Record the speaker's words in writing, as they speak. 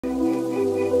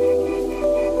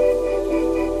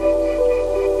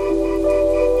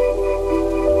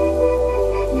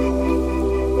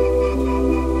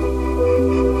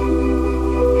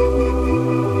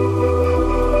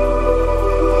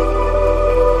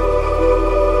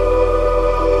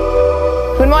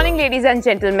Good morning, ladies and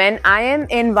gentlemen. I am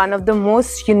in one of the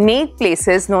most unique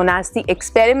places known as the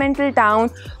experimental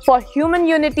town for human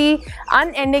unity,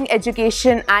 unending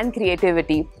education and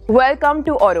creativity. Welcome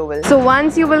to Auroville. So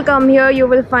once you will come here, you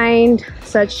will find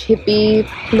such hippie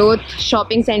cloth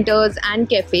shopping centers and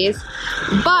cafes.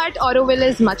 But Auroville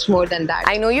is much more than that.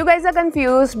 I know you guys are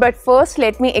confused, but first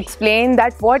let me explain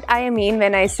that what I mean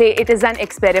when I say it is an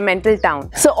experimental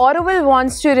town. So Auroville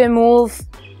wants to remove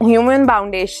human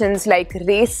foundations like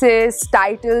races,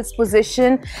 titles,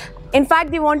 position. In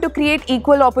fact, they want to create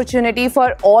equal opportunity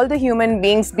for all the human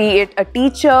beings, be it a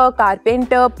teacher,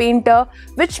 carpenter, painter,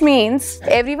 which means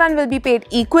everyone will be paid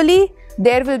equally.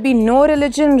 There will be no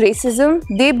religion, racism.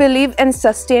 They believe in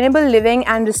sustainable living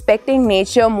and respecting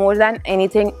nature more than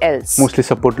anything else. Mostly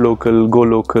support local, go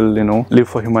local, live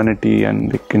for humanity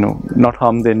and not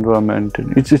harm the environment.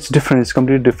 It's different, it's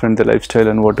completely different, the lifestyle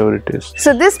and whatever it is.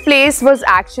 So this place was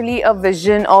actually a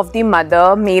vision of the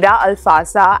mother, Meera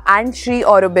Alfasa and Sri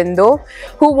Aurobindo,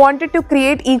 who wanted to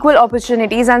create equal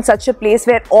opportunities and such a place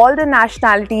where all the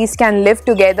nationalities can live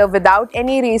together without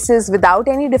any races, without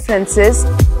any differences.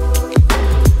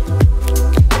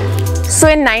 So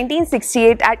in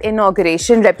 1968 at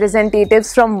inauguration,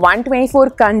 representatives from 124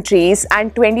 countries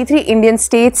and 23 Indian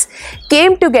states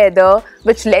came together,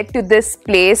 which led to this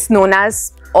place known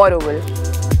as Auroville.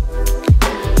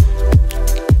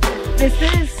 This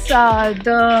is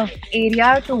the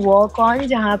area to walk on,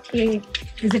 जहाँ पे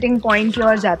visiting point की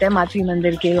ओर जाते हैं मातृ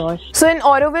मंदिर के ओर. So in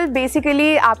Auroville,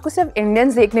 basically आपको सिर्फ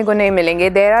Indians देखने को नहीं मिलेंगे.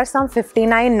 There are some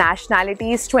 59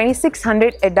 nationalities,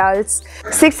 2600 adults,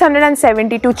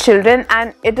 672 children,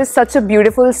 and it is such a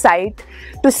beautiful sight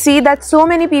to see that so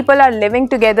many people are living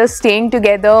together, staying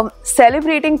together,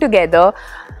 celebrating together.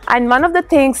 And one of the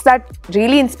things that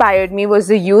really inspired me was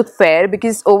the youth fair,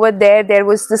 because over there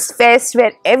was this fest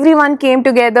where everyone came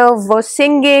together, was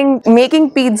singing,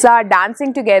 making pizza,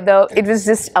 dancing together. It was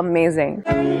just amazing.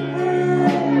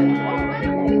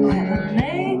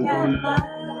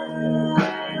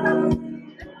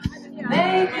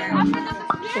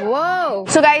 Whoa!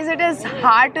 So guys, it is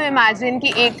hard to imagine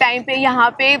कि एक time पे यहाँ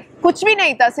पे कुछ भी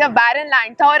नहीं था, सिर्फ बैरन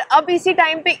लैंड था, और अब इसी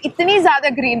टाइम पे इतनी ज्यादा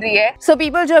ग्रीनरी है. सो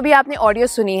पीपल, जो अभी आपने ऑडियो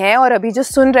सुनी है और अभी जो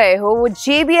सुन रहे हो, वो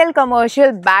JBL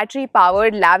commercial battery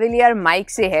powered lavalier mic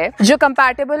से है, जो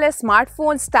कंपैटिबल है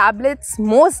smartphones, tablets,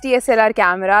 most DSLR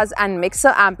cameras and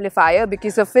mixer amplifier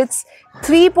because of its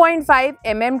 3.5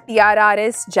 mm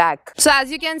TRRS jack. So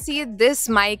as you can see, this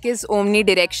mic is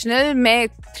omnidirectional. मैं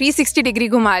 360 डिग्री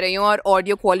घुमा रही हूँ और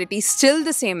audio quality still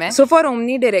the same है. So for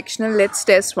omnidirectional, let's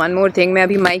test one more thing. मैं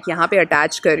अभी mic यहाँ पे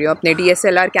अटैच कर रही हूँ अपने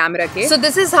DSLR कैमरा के. So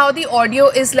this is how the audio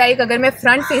is like अगर मैं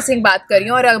फ्रंट फेसिंग बात कर रही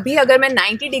हूँ, और अभी अगर मैं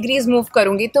 90 डिग्रीज मूव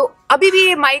करूंगी तो अभी भी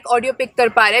ये माइक ऑडियो पिक कर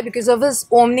पा रहा है बिकॉज ऑफ इस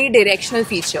omnidirectional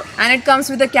feature. And it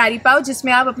comes with a carry pouch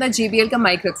जिसमें आप अपना JBL का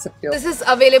माइक रख सकते हो. This is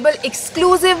available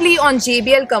exclusively on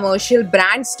JBL Commercial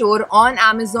brand store on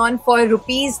Amazon for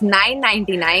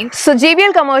 ₹9.99. So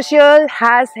JBL Commercial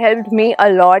has helped me a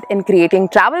lot in creating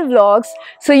travel vlogs.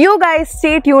 So you guys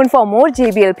stay tuned for more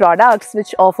JBL products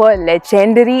which offer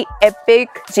legendary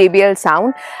epic JBL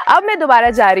sound. अब मैं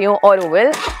दोबारा जा रही हूँ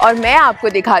Auroville और मैं आपको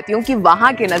दिखाती हूँ कि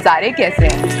वहाँ के नज़ारे कैसे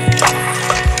हैं.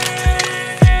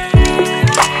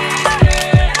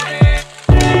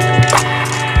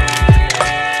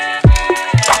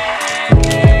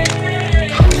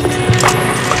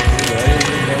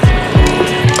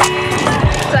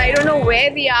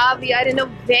 We are in a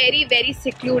very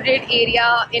secluded area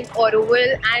in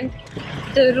Auroville, and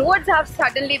the roads have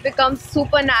suddenly become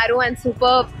super narrow and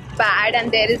super bad,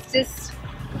 and there is just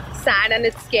sand and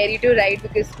it's scary to ride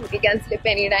because scooty can slip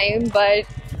anytime. But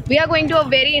we are going to a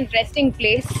very interesting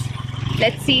place.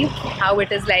 Let's see how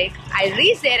it is like. I'll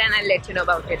reach there and I'll let you know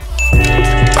about it.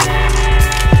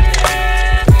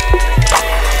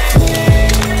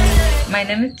 My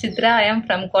name is Chitra. I am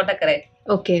from Kottakarai.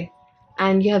 Okay.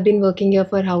 And you have been working here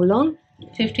for how long?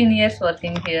 15 years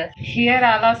working here. Here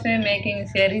all of me making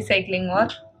recycling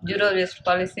work, zero waste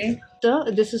policy. So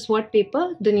this is what paper?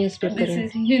 The newspaper? This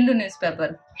is Hindu newspaper.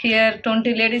 Here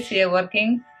 20 ladies here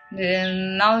working.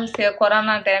 Now it's here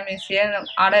Corona time is here,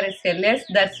 order is here less.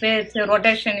 That's why it's a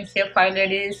rotation is here, 5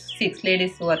 ladies, 6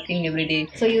 ladies working every day.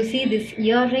 So you see this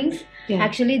earrings. Yeah.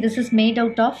 Actually, this is made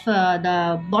out of the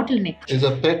bottleneck. It's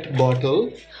a PET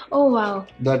bottle. Oh wow.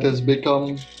 That has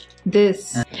become this.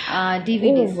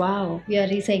 DVDs. Oh wow. We are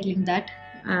recycling that.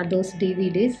 Those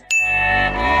DVDs.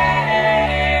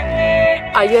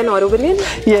 Are you an Aurovillian?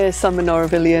 Yes, I'm an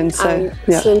Aurovillian. So,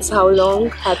 yeah. Since how long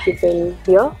have you been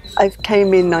here? I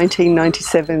came in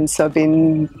 1997, so I've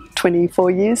been 24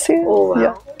 years here. Oh wow.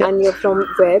 Yeah. And you're from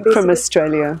where, basically? From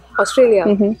Australia.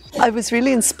 Australia. I was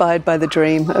really inspired by the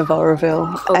dream of Auroville,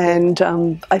 and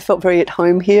I felt very at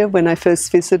home here when I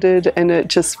first visited, and it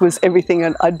just was everything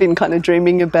I'd been kind of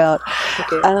dreaming about.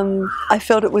 I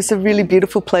felt it was a really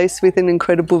beautiful place with an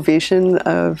incredible vision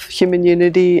of human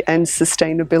unity and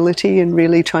sustainability, and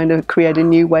really trying to create a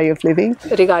new way of living.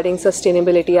 Regarding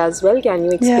sustainability as well, can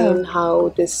you explain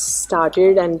how this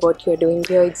started and what you're doing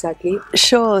here exactly?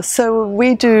 Sure. So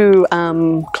we do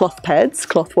cloth pads,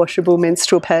 cloth washable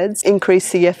menstrual pads,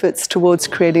 increase the efforts towards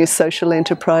creating a social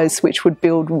enterprise which would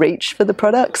build reach for the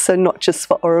product. So not just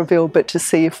for Auroville, but to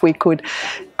see if we could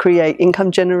create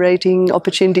income generating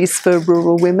opportunities for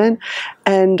rural women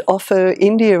and offer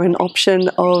India an option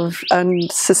of a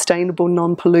sustainable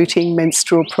non-polluting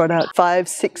menstrual product.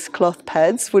 5-6 cloth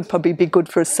pads would probably be good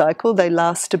for a cycle. They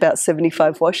last about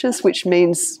 75 washes, which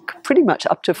means pretty much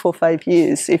up to 4 or 5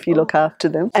 years if you look after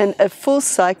them. And a full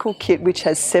cycle kit which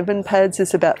has 7 pads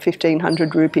is about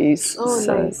 1,500 rupees.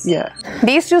 Nice. Yeah.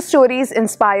 These two stories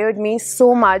inspired me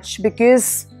so much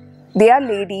because they are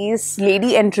ladies,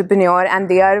 lady entrepreneur, and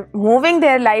they are moving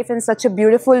their life in such a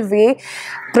beautiful way,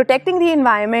 protecting the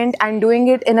environment and doing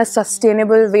it in a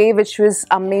sustainable way, which was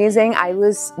amazing. I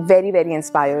was very, very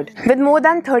inspired. With more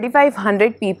than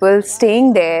 3,500 people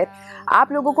staying there,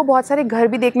 आप लोगों को बहुत सारे घर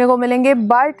भी देखने को मिलेंगे,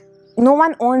 but no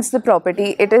one owns the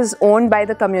property. It is owned by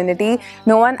the community.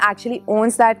 No one actually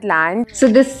owns that land. So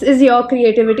this is your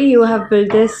creativity. You have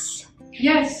built this.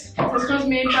 Yes, this was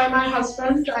made by my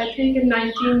husband, I think in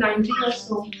 1990 or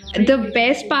so. The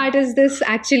best part is this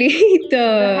actually,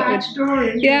 the hatch door.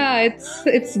 yeah,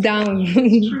 it's down.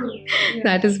 True.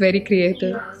 That is very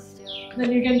creative.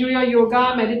 Then you can do your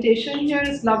yoga, meditation here.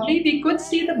 It's lovely. We could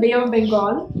see the Bay of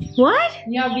Bengal. What?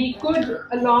 Yeah, we could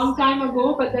a long time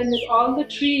ago, but then with all the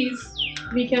trees,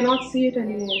 we cannot see it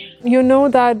anymore. You know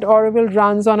that Auroville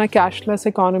runs on a cashless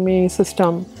economy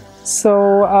system. So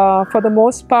for the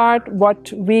most part,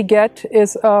 what we get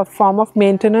is a form of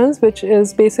maintenance, which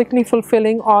is basically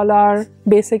fulfilling all our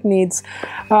basic needs.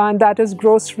 And that is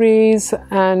groceries,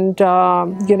 and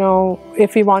you know,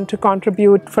 if we want to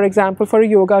contribute, for example, for a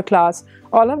yoga class,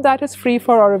 all of that is free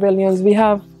for Aurovillians. We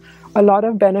have a lot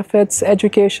of benefits.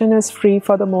 Education is free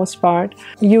for the most part.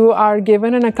 You are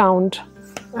given an account,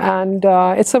 and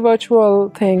it's a virtual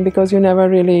thing because you never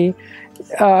really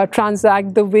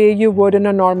transact the way you would in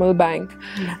a normal bank.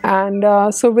 And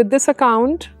so with this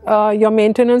account, your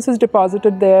maintenance is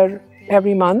deposited there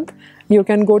every month. You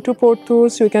can go to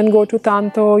Portus, you can go to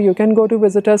Tanto, you can go to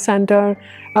visitor center,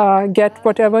 get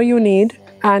whatever you need,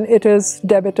 and it is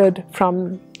debited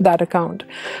from that account.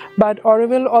 But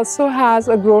Auroville also has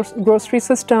a grocery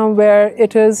system where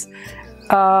it is,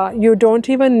 you don't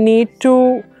even need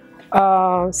to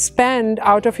spend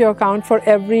out of your account for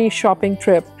every shopping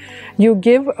trip. You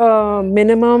give a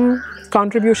minimum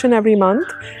contribution every month,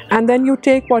 and then you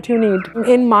take what you need.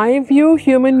 In my view,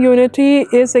 human unity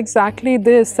is exactly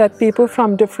this, that people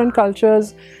from different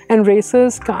cultures and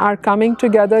races are coming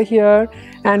together here,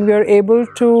 and we are able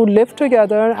to live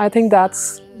together. I think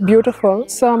that's beautiful.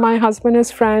 So my husband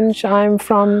is French, I'm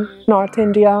from North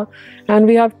India, and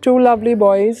we have 2 lovely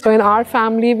boys. So in our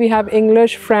family we have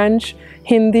English, French,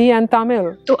 Hindi and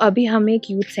Tamil. तो अभी हम एक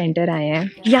youth centre आए हैं।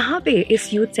 यहाँ पे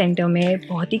इस youth centre में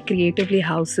बहुत ही क्रिएटिवली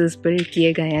हाउसेस बिल्ड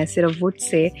किए गए हैं, सिर्फ वुड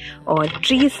से और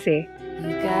ट्रीज से।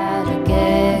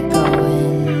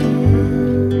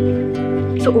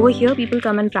 So over here people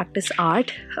come and practice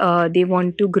art. They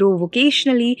want to grow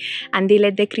vocationally and they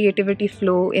let their creativity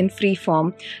flow in free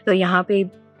form. So यहाँ पे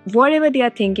whatever they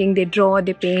are thinking, they draw,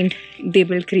 they paint, they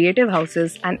build creative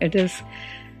houses, and it is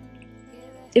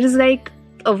like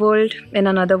a world in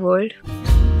another world.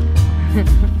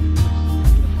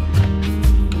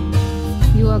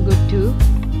 You are good too.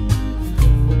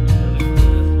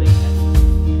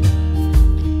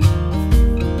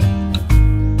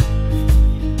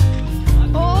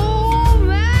 Oh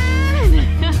man!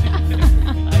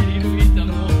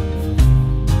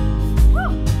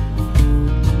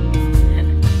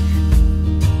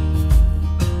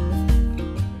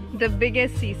 The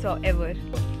biggest seesaw ever.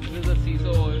 This is a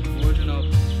seesaw version of.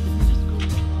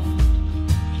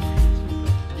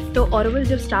 तो ऑरोविल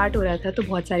जब start हो रहा था तो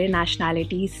बहुत सारे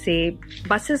nationalities से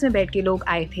buses में बैठ के लोग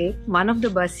आए थे। वन ऑफ द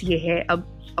बस ये है, अब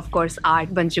ऑफ कोर्स आर्ट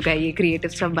बन चुका है, ये क्रिएटिव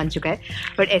स्टफ बन चुका है,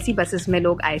 बट ऐसी बसेस में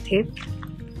लोग आए थे।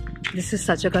 This is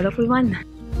such a colourful one.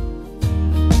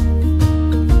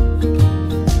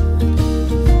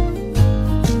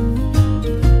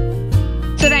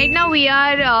 So right now we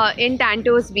are in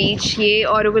Tantos beach. ये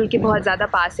ऑरोविल के बहुत ज़्यादा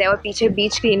पास है और पीछे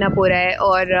बीच क्लीन अप हो रहा है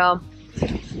और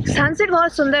सनसेट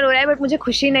बहुत सुंदर हो रहा है बट मुझे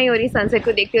खुशी नहीं हो रही सनसेट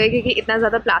को देखते हुए क्योंकि इतना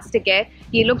ज़्यादा प्लास्टिक है।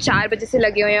 ये लोग 4 बजे से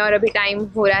लगे हुए हैं और अभी टाइम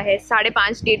हो रहा है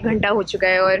 5:30 1 घंटा हो चुका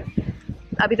है और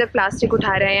अभी तक प्लास्टिक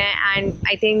उठा रहे हैं। And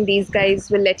I think these guys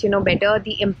will let you know better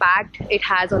the impact it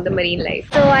has on the marine life.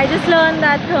 So I just learned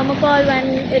that thermocol,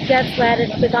 when it gets wet,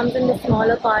 it becomes into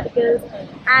smaller particles,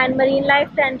 and marine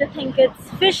life tend to think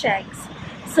it's fish eggs.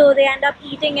 So they end up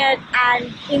eating it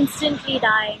and instantly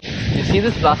dying. You see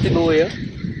this plastic over here?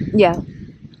 Yeah.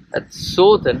 It's so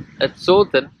thin. It's so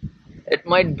thin. It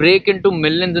might break into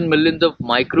millions and millions of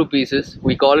micro pieces.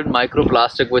 We call it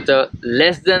microplastic, which are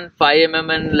less than 5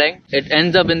 mm in length. It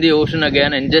ends up in the ocean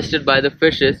again, ingested by the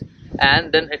fishes,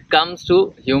 and then it comes to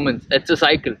humans. It's a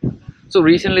cycle. So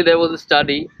recently there was a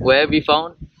study where we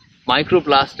found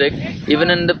microplastic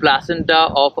even in the placenta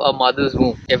of a mother's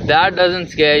womb. If that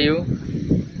doesn't scare you,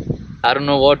 I don't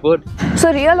know what would.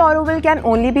 So real Auroville can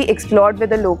only be explored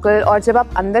with a local, और जब आप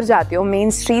अंदर जाते हो main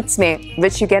streets में,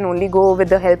 which you can only go with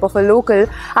the help of a local,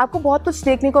 आपको बहुत कुछ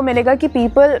देखने को मिलेगा कि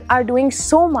people are doing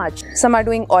so much. Some are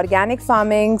doing organic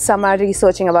farming, some are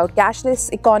researching about cashless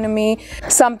economy,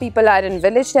 some people are in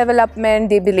village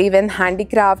development, they believe in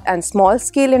handicraft and small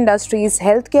scale industries,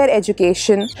 healthcare,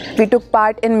 education. We took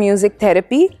part in music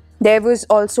therapy. There was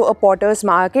also a potter's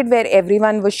market where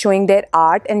everyone was showing their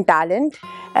art and talent.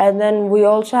 And then we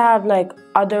also have like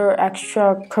other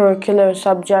extracurricular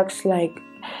subjects like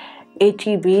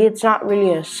ATB. It's not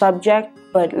really a subject,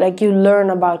 but like you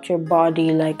learn about your body,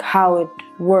 like how it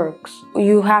works.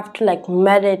 You have to like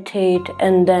meditate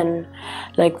and then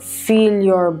like feel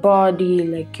your body,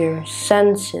 like your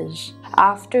senses.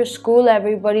 After school,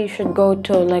 everybody should go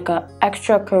to like a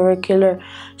extracurricular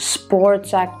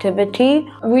sports activity.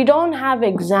 We don't have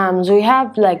exams, we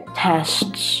have like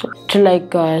tests to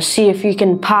like see if you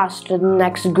can pass to the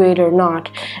next grade or not.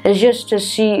 It's just to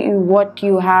see what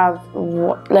you have,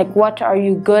 like what are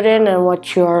you good in and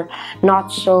what you're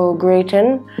not so great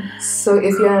in. So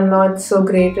if you are not so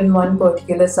great in one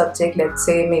particular subject, let's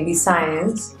say maybe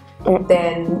science,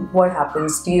 then what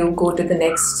happens? Do you go to the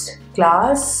next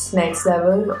class, next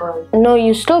level, or? No,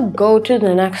 you still go to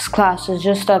the next class. It's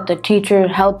just that the teacher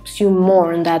helps you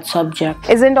more in that subject.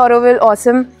 Isn't Auroville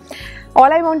awesome?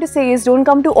 All I want to say is don't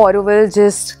come to Auroville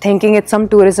just thinking it's some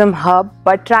tourism hub,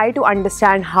 but try to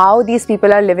understand how these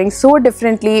people are living so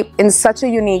differently in such a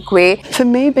unique way. For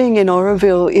me, being in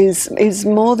Auroville is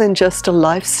more than just a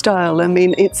lifestyle. I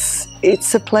mean,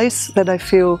 it's a place that I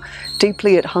feel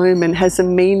deeply at home and has a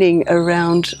meaning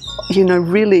around, you know,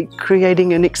 really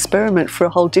creating an experiment for a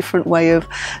whole different way of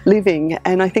living.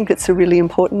 And I think it's a really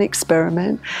important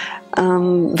experiment,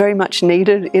 very much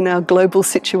needed in our global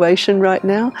situation right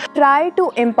now. Try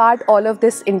to impart all of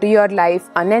this into your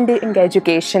life: unending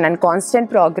education and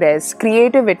constant progress,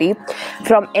 creativity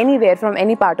from anywhere, from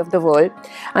any part of the world.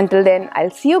 Until then, I'll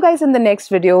see you guys in the next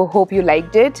video. Hope you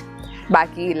liked it.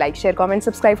 Baki, like, share, comment,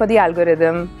 subscribe for the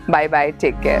algorithm. Bye bye,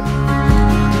 take care.